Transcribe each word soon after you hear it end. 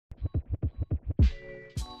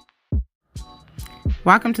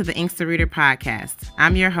Welcome to the Inkster Reader Podcast.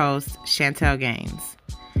 I'm your host, Chantel Gaines.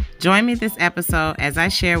 Join me this episode as I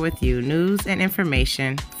share with you news and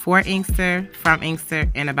information for Inkster, from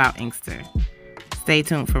Inkster, and about Inkster. Stay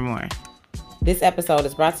tuned for more. This episode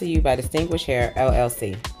is brought to you by Distinguished Hair,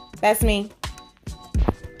 LLC. That's me.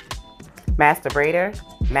 Master braider,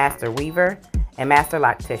 master weaver, and master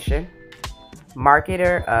loctician.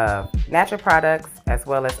 Marketer of natural products as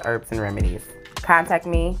well as herbs and remedies. Contact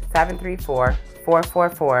me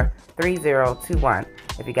 734-444-3021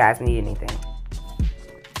 if you guys need anything.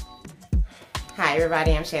 Hi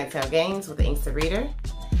everybody, I'm Chantel Gaines with the Inkster Reader.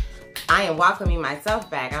 I am welcoming myself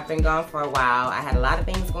back. I've been gone for a while. I had a lot of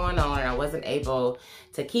things going on and I wasn't able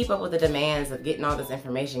to keep up with the demands of getting all this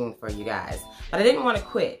information for you guys. But I didn't want to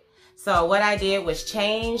quit. So what I did was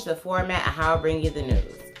change the format of how I bring you the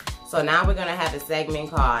news. So now we're going to have a segment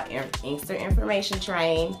called Inkster Information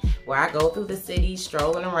Train, where I go through the city,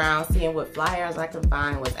 strolling around, seeing what flyers I can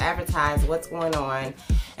find, what's advertised, what's going on,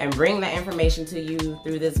 and bring that information to you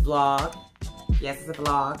through this vlog. Yes, it's a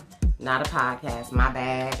vlog, not a podcast, my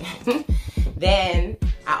bad. Then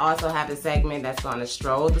I also have a segment that's going to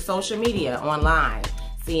stroll the social media online,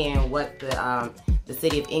 seeing what the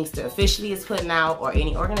city of Inkster officially is putting out, or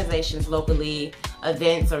any organizations locally,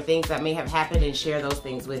 events or things that may have happened, and share those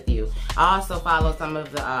things with you. I also follow some of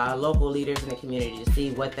the local leaders in the community to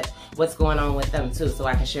see what's going on with them too, so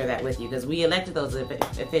I can share that with you, because we elected those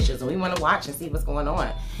officials and we want to watch and see what's going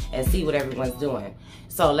on and see what everyone's doing.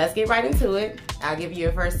 So let's get right into it. I'll give you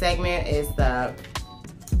your first segment is the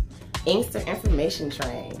Inkster Information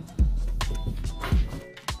Train.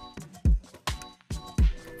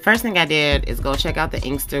 First thing I did is go check out the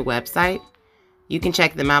Inkster website. You can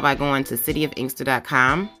check them out by going to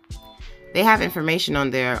cityofinkster.com. They have information on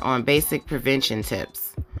there on basic prevention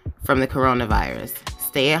tips from the coronavirus.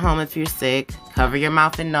 Stay at home if you're sick. Cover your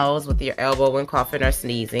mouth and nose with your elbow when coughing or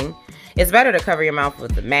sneezing. It's better to cover your mouth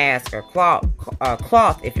with a mask or cloth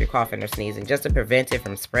if you're coughing or sneezing, just to prevent it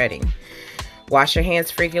from spreading. Wash your hands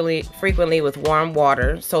frequently with warm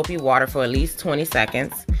water, soapy water, for at least 20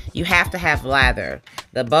 seconds. You have to have lather.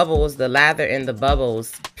 The lather in the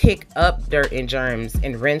bubbles pick up dirt and germs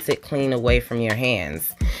and rinse it clean away from your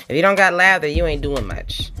hands. If you don't got lather, you ain't doing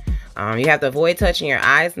much. You have to avoid touching your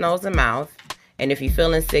eyes, nose, and mouth. And if you're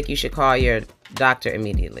feeling sick, you should call your doctor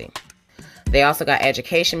immediately. They also got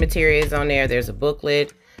education materials on there. There's a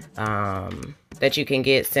booklet that you can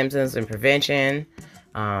get, symptoms and prevention,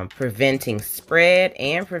 preventing spread,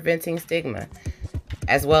 and preventing stigma,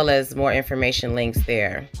 as well as more information links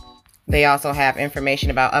there. They also have information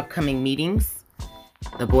about upcoming meetings,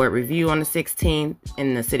 the board review on the 16th,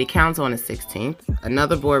 and the city council on the 16th,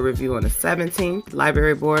 another board review on the 17th,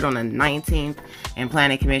 library board on the 19th, and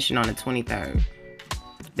planning commission on the 23rd.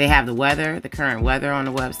 They have the weather, the current weather on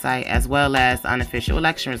the website, as well as unofficial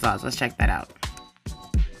election results. Let's check that out.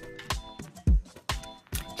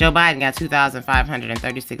 Joe Biden got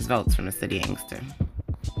 2,536 votes from the city of Inkster.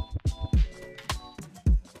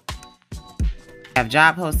 Have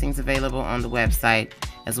job postings available on the website,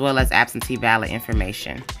 as well as absentee ballot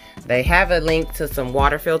information. They have a link to some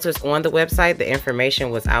water filters on the website. The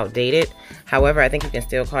information was outdated. However, I think you can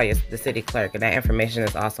still call the city clerk, and that information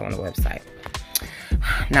is also on the website.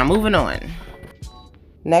 Now, moving on.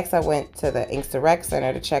 Next, I went to the Inkster Rec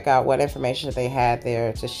Center to check out what information they had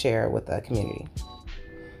there to share with the community.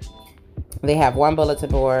 They have one bulletin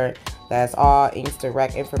board that's all Inkster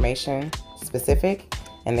Rec information specific,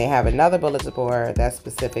 and they have another bulletin board that's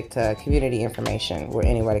specific to community information, where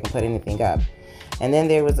anybody can put anything up. And then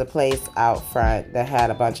there was a place out front that had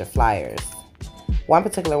a bunch of flyers. One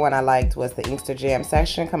particular one I liked was the Inkster Jam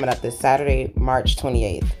section coming up this Saturday, March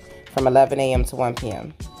 28th, from 11 a.m. to 1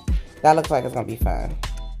 p.m. That looks like it's going to be fun.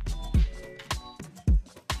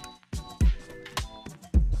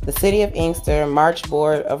 The City of Inkster March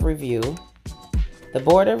Board of Review. The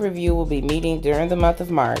Board of Review will be meeting during the month of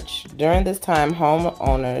March. During this time,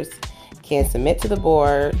 homeowners can submit to the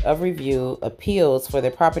Board of Review appeals for their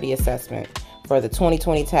property assessment for the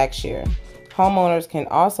 2020 tax year. Homeowners can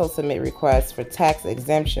also submit requests for tax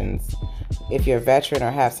exemptions if you're a veteran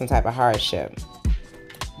or have some type of hardship.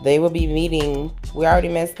 They will be meeting, I already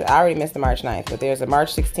missed the March 9th, but there's a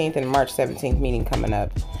March 16th and March 17th meeting coming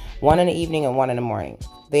up. One in the evening and one in the morning.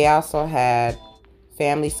 They also had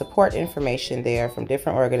family support information there from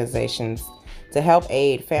different organizations to help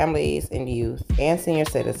aid families and youth and senior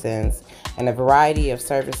citizens in a variety of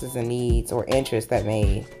services and needs or interests that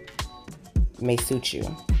may suit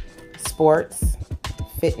you. Sports,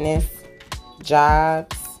 fitness,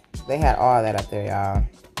 jobs, they had all that up there, y'all.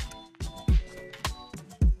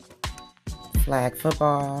 Flag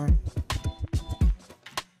football.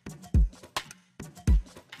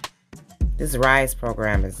 This RISE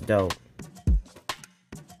program is dope.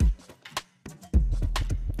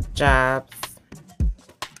 Jobs,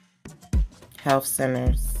 health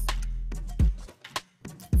centers,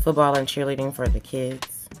 football and cheerleading for the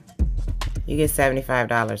kids. You get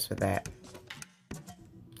 $75 for that.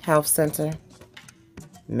 Health center,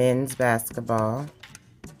 men's basketball.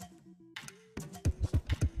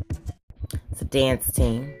 It's a dance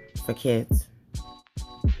team for kids.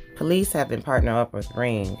 Police have been partnering up with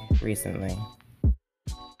Ring recently.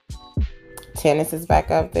 Tennis is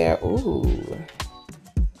back up there. Ooh.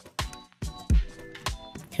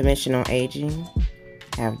 Commission on Aging.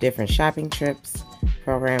 Have different shopping trips,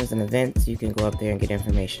 programs, and events you can go up there and get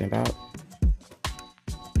information about.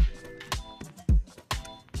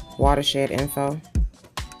 Watershed info.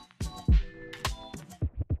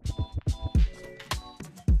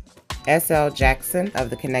 S.L. Jackson of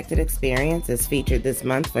the Connected Experience is featured this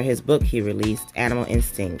month for his book he released, Animal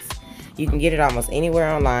Instincts. You can get it almost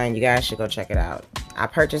anywhere online. You guys should go check it out. I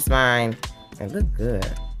purchased mine. It looked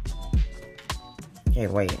good.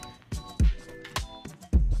 Can't wait.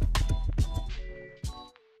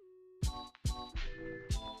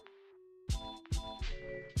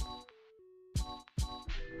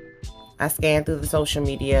 I scanned through the social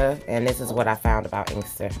media, and this is what I found about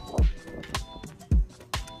Inkster.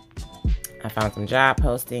 I found some job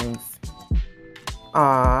postings.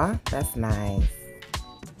 Aw, that's nice.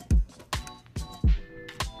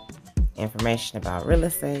 Information about real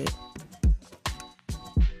estate.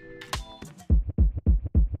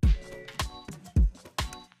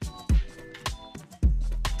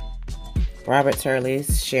 Robert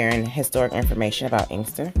Turley's sharing historic information about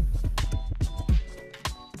Inkster.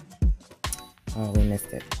 Oh, we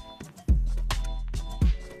missed it.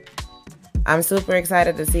 I'm super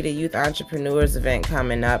excited to see the Youth Entrepreneurs event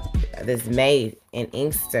coming up this May in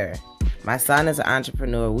Inkster. My son is an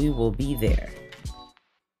entrepreneur. We will be there.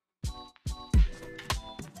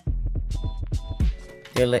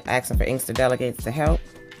 They're asking for Inkster delegates to help.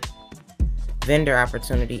 Vendor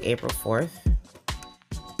opportunity April 4th.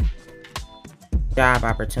 Job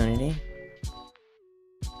opportunity.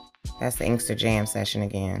 That's the Inkster Jam session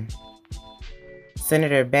again.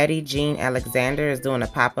 Senator Betty Jean Alexander is doing a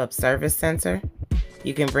pop-up service center.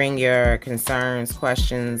 You can bring your concerns,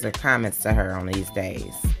 questions, or comments to her on these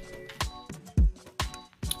days.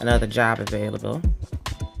 Another job available.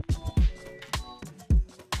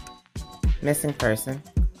 Missing person,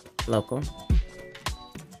 local.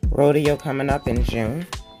 Rodeo coming up in June.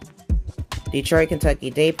 Detroit,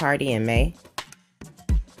 Kentucky Day Party in May.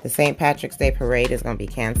 The St. Patrick's Day Parade is going to be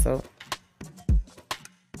canceled.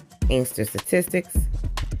 Inkster statistics,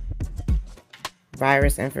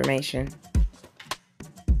 virus information,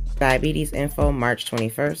 diabetes info, March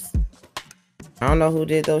 21st. I don't know who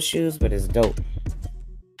did those shoes, but it's dope.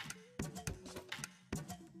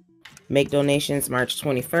 Make donations March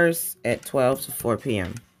 21st at 12 to 4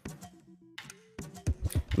 p.m.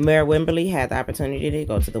 Mayor Wimberly had the opportunity to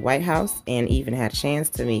go to the White House and even had a chance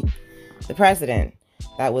to meet the president.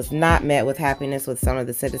 That was not met with happiness with some of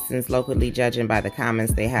the citizens locally, judging by the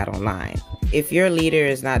comments they had online. If your leader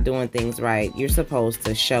is not doing things right, you're supposed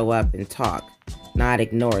to show up and talk, not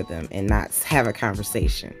ignore them and not have a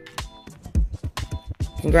conversation.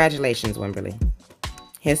 Congratulations, Wimberly.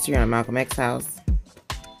 History on Malcolm X house.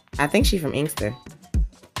 I think she's from Inkster.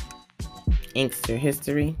 Inkster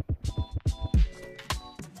history.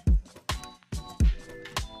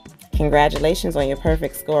 Congratulations on your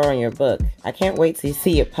perfect score on your book. I can't wait to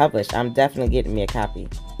see it published. I'm definitely getting me a copy.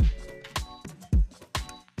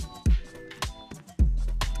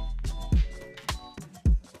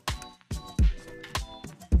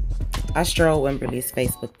 I strolled Wimberly's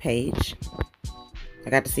Facebook page. I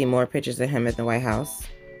got to see more pictures of him at the White House.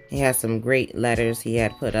 He has some great letters he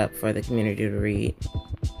had put up for the community to read.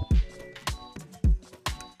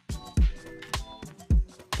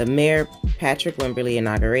 The Mayor Patrick Wimberly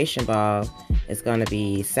Inauguration Ball is going to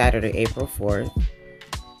be Saturday, April 4th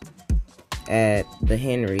at the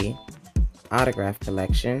Henry Autograph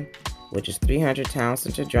Collection, which is 300 Town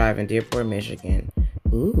Center Drive in Dearborn, Michigan.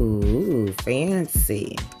 Ooh,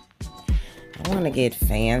 fancy. I want to get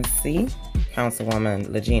fancy. Councilwoman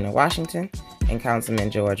Legina Washington and Councilman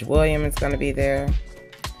George William is going to be there.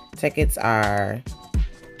 Tickets are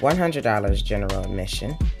 $100 general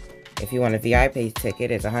admission. If you want a VIP ticket,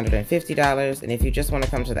 it's $150. And if you just want to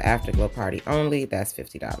come to the Afterglow party only, that's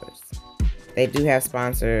 $50. They do have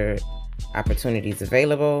sponsored opportunities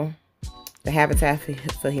available. The Habitat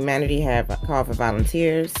for Humanity have a call for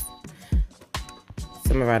volunteers.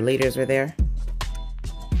 Some of our leaders were there.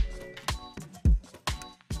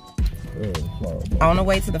 On the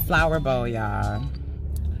way to the Flowerbowl, y'all.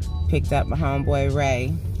 picked up my homeboy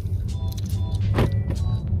Ray.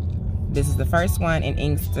 This is the first one in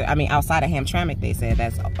Inkster, outside of Hamtramck, they said,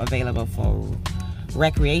 that's available for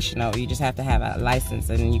recreational. You just have to have a license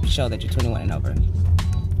and you can show that you're 21 and over.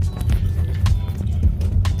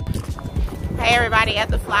 Hey everybody, at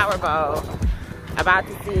the Flowerbowl. About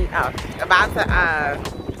to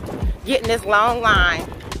get in this long line,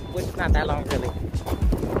 which is not that long really.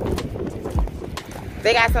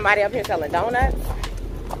 They got somebody up here selling donuts.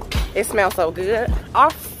 It smells so good. Oh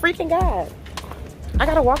freaking God. I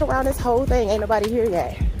gotta walk around this whole thing. Ain't nobody here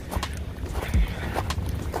yet.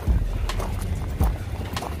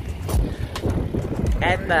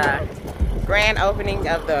 At the grand opening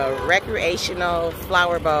of the recreational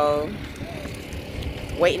Flowerbowl.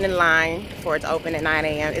 Waiting in line for it to open at 9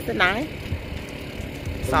 a.m. Is it 9?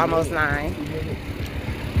 It's almost 9.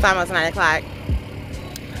 It's almost 9 o'clock.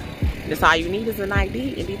 That's all you need is an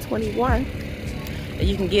ID and be 21. And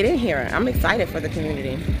you can get in here. I'm excited for the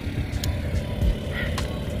community.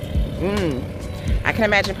 I can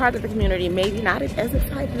imagine part of the community maybe not as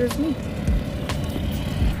excited as me.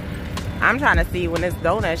 I'm trying to see when this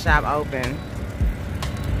donut shop open.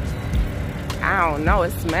 I don't know,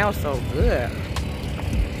 it smells so good.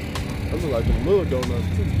 Those look like the little donuts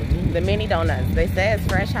too. The mini donuts. They say it's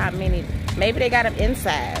fresh hot mini. Maybe they got them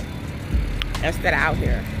inside instead of out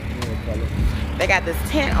here. They got this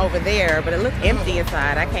tent over there, but it looks empty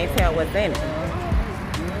inside. I can't tell what's in it.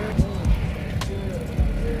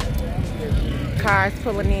 Cars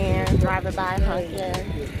pulling in, driving by, honking.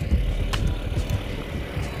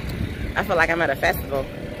 I feel like I'm at a festival.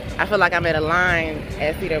 I feel like I'm at a line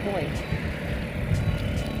at Cedar Point.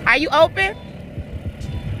 Are you open?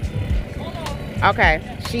 Okay,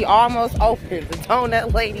 she almost opened. The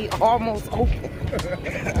donut lady almost opened.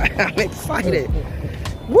 I'm excited.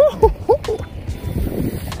 Woo!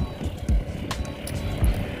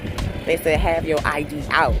 They said have your ID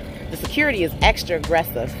out. The security is extra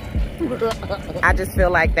aggressive. I just feel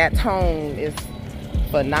like that tone is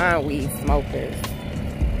for non-weed smokers.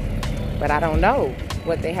 But I don't know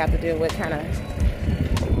what they have to do with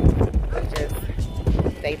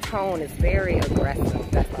their tone is very aggressive,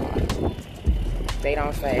 that's all. They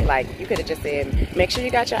don't say, like, you could have just said, make sure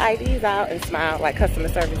you got your IDs out and smile, like customer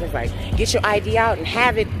service is like, get your ID out and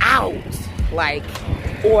have it out, like,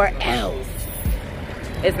 or else.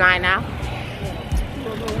 It's 9 now?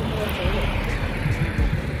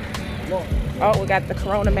 Oh, we got the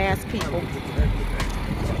Corona mask people.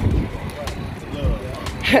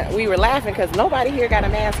 We were laughing because nobody here got a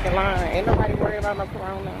mask in line. Ain't nobody worried about no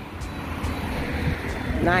Corona.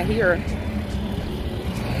 Not here.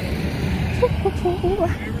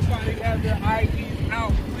 Everybody have their IDs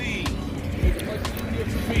out, please. It's much easier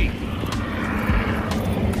for me.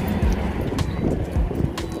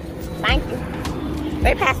 Thank you.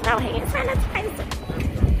 They passing out hand sanitizer.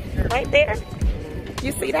 Right there.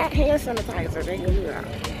 You see that? Hand sanitizer. They good.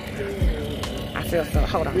 I feel so,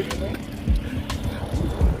 hold on.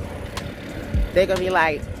 They're gonna be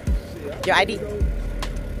like, your ID.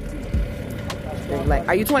 They're like,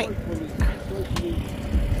 are you 20?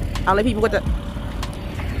 Only people with the,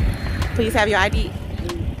 please have your ID.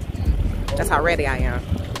 That's how ready I am.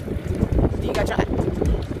 Do you got your ID?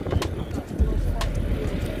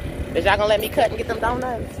 Is y'all gonna let me cut and get them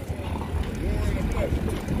donuts?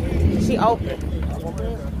 She open.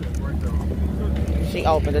 She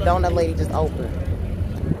opened. The donut lady just opened.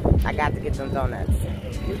 I got to get them donuts.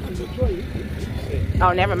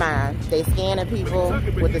 Oh, never mind. They scanning people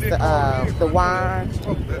with the wand,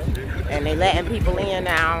 and they letting people in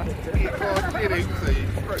now.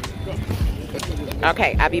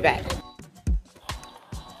 Okay, I'll be back.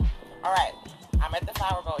 All right, I'm at the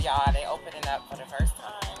Flowerbowl, y'all. They opening up for the first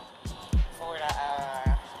time for the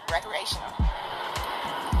recreational.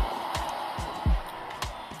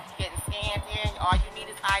 Getting scanned in. All you need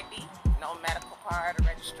is ID. No medical card or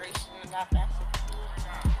registration, nothing.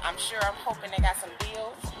 I'm hoping they got some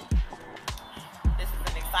deals. This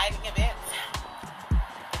is an exciting event.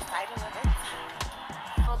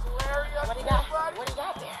 What do you got? What do you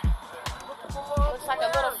got there? Looks like a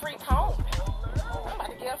little free cone. I'm about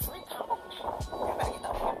to get a free cone. Everybody get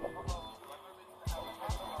up here.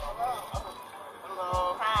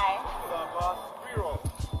 Hello. Hi. What's up, boss? Free roll.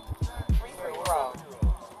 Free roll.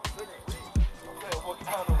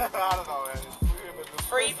 I don't know, man.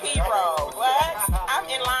 Free P-roll. What? I'm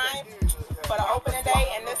in line for the opening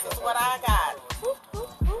day, and this is what I got.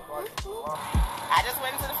 I just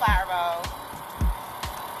went into the Flowerbowl.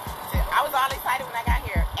 I was all excited when I got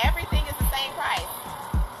here. Everything is the same price.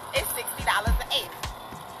 It's $60 an eighth.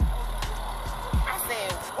 I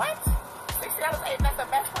said, what? $60 an eighth? That's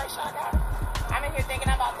the best price y'all got? I'm in here thinking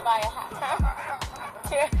I'm about to buy a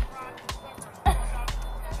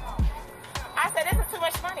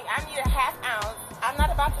I need a half ounce. I'm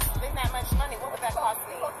not about to spend that much money. What would that cost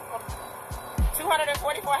me?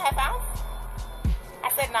 $240 for a half ounce?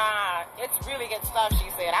 I said, nah, it's really good stuff,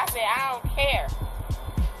 she said. I said, I don't care.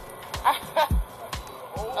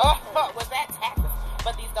 Oh, was that taxes?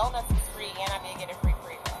 But these donuts was free, and I did get a free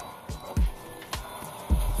pre-roll.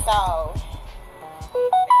 So, thank you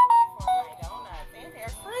for my donuts. And they're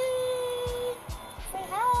free. Say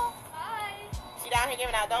hi. Hi. She down here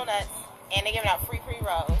giving out donuts, and they're giving out free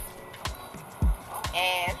pre-rolls.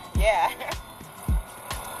 And, yeah.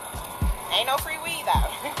 Ain't no free weed, though.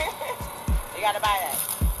 You gotta buy that.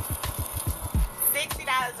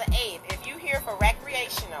 $60 an eighth. If you here for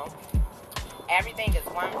recreational, everything is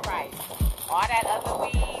one price. All that other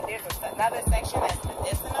weed, there's another section that's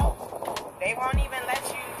medicinal. They won't even let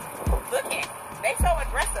you look at. They so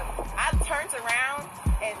aggressive. I turned around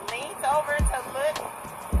and leaned over to look.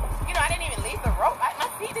 You know, I didn't even leave the rope.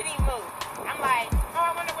 My feet didn't even move. I'm like, oh,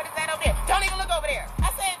 I wonder what is that over there. Don't even look over there.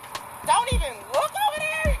 I said, don't even look over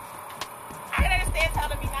there? I can understand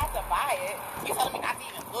telling me not to buy it. You telling me not to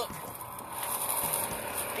even look.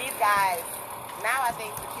 These guys, now I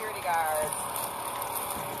think security guards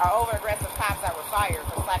are over-aggressive cops that were fired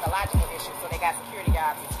for psychological issues, so they got security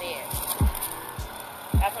guards instead.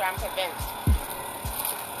 That's what I'm convinced.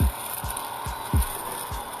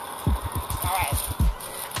 Alright.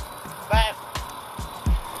 But,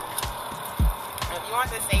 if you want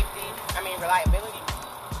the safety, reliability,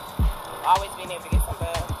 always being able to get some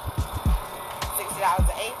bud. $60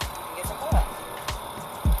 an eighth, you can get some bud.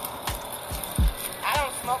 I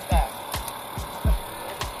don't smoke that.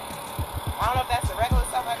 I don't know if that's the regular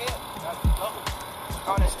stuff I get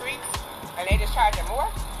on the streets, and they just charge you more.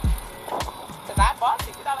 Because I bought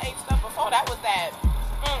 $60 eighth stuff before. That was that,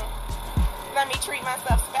 let me treat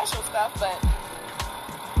myself special stuff, but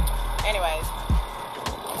anyways.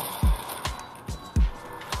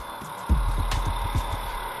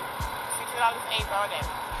 $60 eighth all day.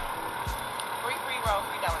 Free roll,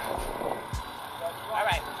 free donuts. All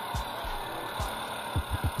right.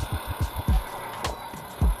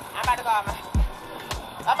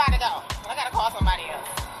 I'm about to go. I gotta call somebody else.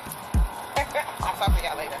 I'll talk to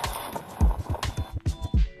y'all later.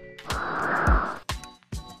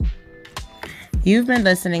 You've been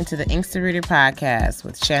listening to the Inkster Reader Podcast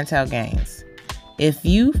with Chantel Gaines. If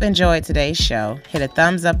you've enjoyed today's show, hit a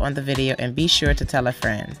thumbs up on the video and be sure to tell a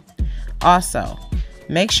friend. Also,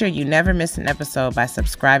 make sure you never miss an episode by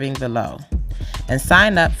subscribing below. And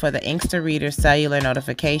sign up for the Inkster Reader cellular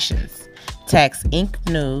notifications. Text Ink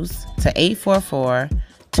News to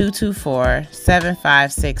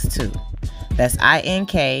 844-224-7562. That's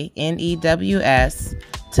INKNEWS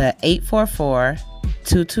to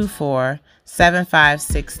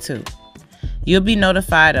 844-224-7562. You'll be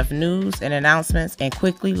notified of news and announcements and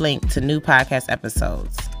quickly linked to new podcast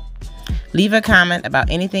episodes. Leave a comment about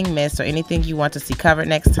anything missed or anything you want to see covered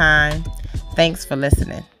next time. Thanks for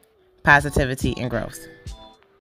listening. Positivity and growth.